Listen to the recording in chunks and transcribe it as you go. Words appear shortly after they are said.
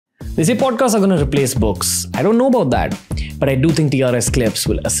They say podcasts are going to replace books. I don't know about that, but I do think TRS clips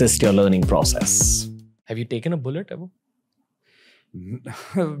will assist your learning process. Have you taken a bullet ever?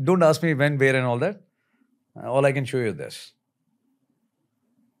 Don't ask me when, where and all that. All I can show you is this.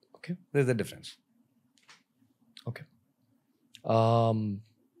 Okay. There's the difference. Okay.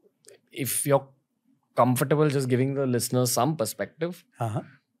 If you're comfortable just giving the listeners some perspective,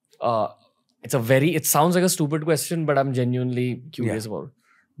 it sounds like a stupid question, but I'm genuinely curious about it.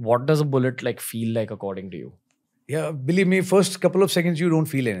 What does a bullet feel like according to you? Yeah, believe me, first couple of seconds you don't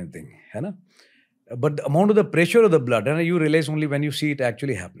feel anything. Hai? But the amount of the pressure of the blood, you realize only when you see it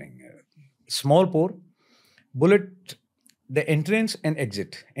actually happening. Small pore, bullet, the entrance and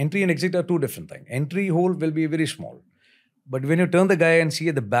exit. Entry and exit are two different things. Entry hole will be very small. But when you turn the guy and see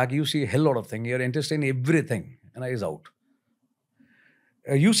at the back, you see a hell lot of things. Your intestine, everything, and is out.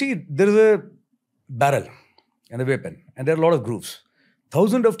 You see, there is a barrel and a weapon, and there are a lot of grooves.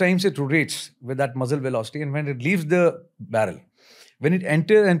 Thousands of times it rotates with that muzzle velocity, and when it leaves the barrel, when it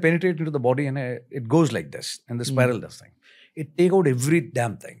enters and penetrates into the body, and it goes like this, and the spiral does thing. It takes out every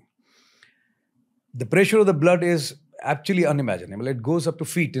damn thing. The pressure of the blood is actually unimaginable. It goes up to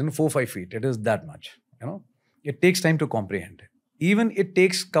feet, 4-5 feet. It is that much, It takes time to comprehend. Even it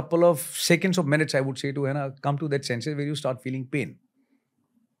takes couple of seconds or minutes, I would say, to come to that senses where you start feeling pain.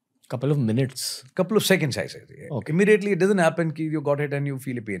 Couple of minutes? Couple of seconds, I say. Okay. Immediately, it doesn't happen you got hit and you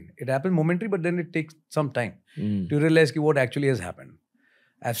feel a pain. It happens momentary, but then it takes some time to realize what actually has happened.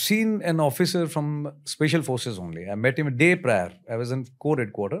 I've seen an officer from Special Forces only. I met him a day prior. I was in Corps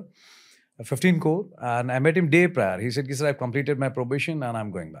headquarters, 15 Corps, and I met him day prior. He said, sir, I've completed my probation and I'm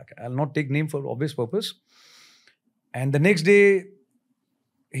going back. I'll not take name for obvious purpose. And the next day,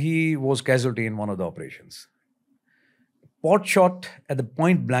 he was casualty in one of the operations. Pot shot at the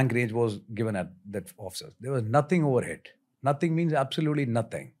point blank range was given at that officer. There was nothing overhead. Nothing means absolutely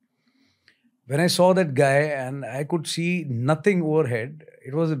nothing. When I saw that guy and I could see nothing overhead,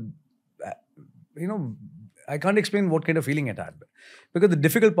 it was, I can't explain what kind of feeling it had. Because the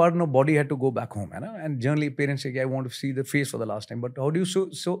difficult part, body had to go back home. And generally parents say, I want to see the face for the last time. But how do you show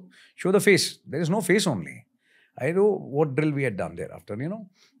the face? There is no face only. I know what drill we had done thereafter,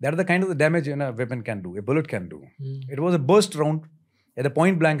 That is the kind of the damage a weapon can do, a bullet can do. It was a burst round at a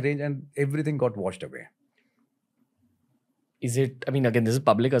point blank range and everything got washed away. Is it, again, this is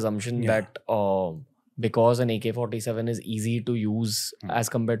public assumption that because an AK-47 is easy to use as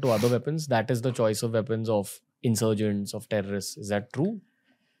compared to other weapons, that is the choice of weapons of insurgents, of terrorists. Is that true?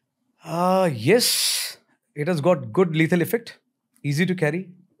 Yes. It has got good lethal effect, easy to carry,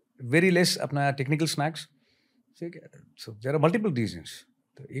 very less technical snacks. So there are multiple reasons.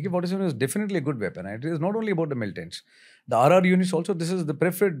 The AK-47 is definitely a good weapon. It is not only about the militants. The RR units also, this is the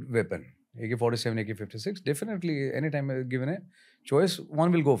preferred weapon. AK-47, AK-56, definitely anytime given a choice,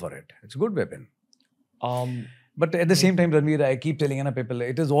 one will go for it. It's a good weapon. But at the same time, Ranveer, I keep telling people,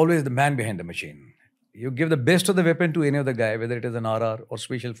 it is always the man behind the machine. You give the best of the weapon to any other guy, whether it is an RR or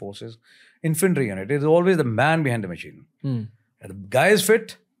Special Forces, Infantry unit. It is always the man behind the machine. If the guy is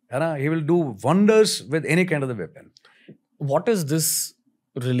fit, he will do wonders with any kind of the weapon. What is this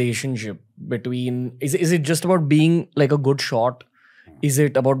relationship between... Is it just about being a good shot? Is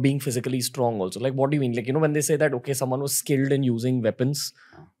it about being physically strong also? What do you mean? When they say that, okay, someone was skilled in using weapons,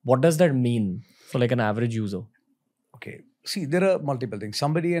 what does that mean for an average user? Okay. See, there are multiple things.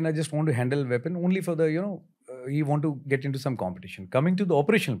 Somebody and I just want to handle a weapon only for the, you want to get into some competition. Coming to the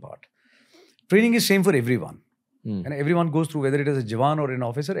operational part, training is same for everyone. And everyone goes through, whether it is a Jawan or an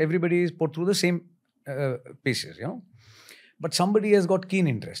officer, everybody is put through the same paces, But somebody has got keen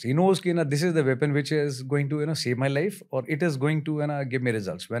interest. He knows this is the weapon which is going to save my life, or it is going to give me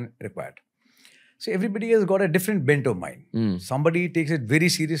results when required. So everybody has got a different bent of mind. Somebody takes it very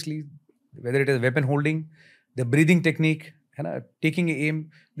seriously, whether it is weapon holding, the breathing technique, taking aim.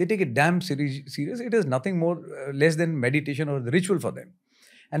 They take it damn serious. It is nothing more less than meditation or the ritual for them.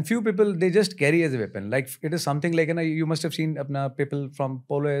 And few people, they just carry as a weapon. It is something you must have seen people from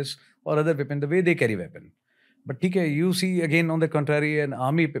police or other weapon, the way they carry weapon. But you see again on the contrary, an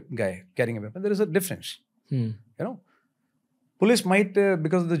army guy carrying a weapon, there is a difference. Police might,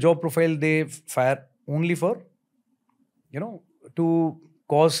 because of the job profile, they fire only for, to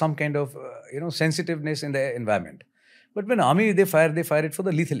cause some kind of, sensitiveness in the environment. But when army, they fire it for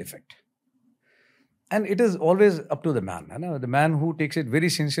the lethal effect. And it is always up to the man. The man who takes it very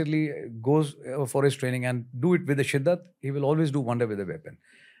sincerely, goes for his training and do it with the shiddat, he will always do wonder with the weapon.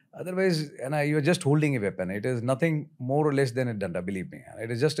 Otherwise, you are just holding a weapon. It is nothing more or less than a danda, believe me. It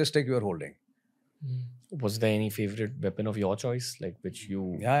is just a stick you are holding. Was there any favorite weapon of your choice, which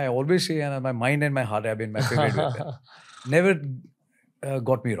you... Yeah, I always say my mind and my heart have been my favorite weapon. Never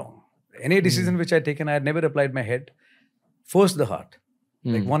got me wrong. Any decision which I had taken, I had never applied my head. First, the heart.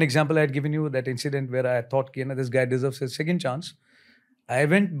 Like one example I had given you, that incident where I thought, this guy deserves a second chance. I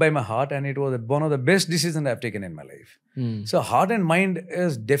went by my heart, and it was one of the best decisions I've taken in my life. So heart and mind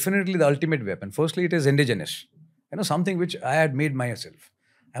is definitely the ultimate weapon. Firstly, it is indigenous. Something which I had made myself.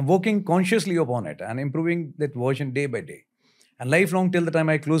 I'm working consciously upon it and improving that version day by day. And lifelong, till the time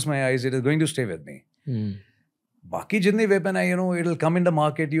I close my eyes, it is going to stay with me. Baki jitne weapon hai, it'll come in the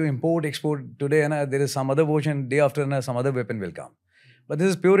market, you import, export. Today, there is some other version, day after, some other weapon will come. But this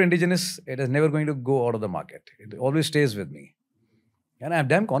is pure indigenous. It is never going to go out of the market. It always stays with me. And I'm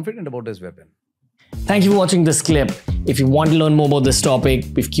damn confident about this weapon. Thank you for watching this clip. If you want to learn more about this topic,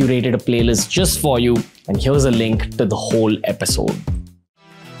 we've curated a playlist just for you. And here's a link to the whole episode.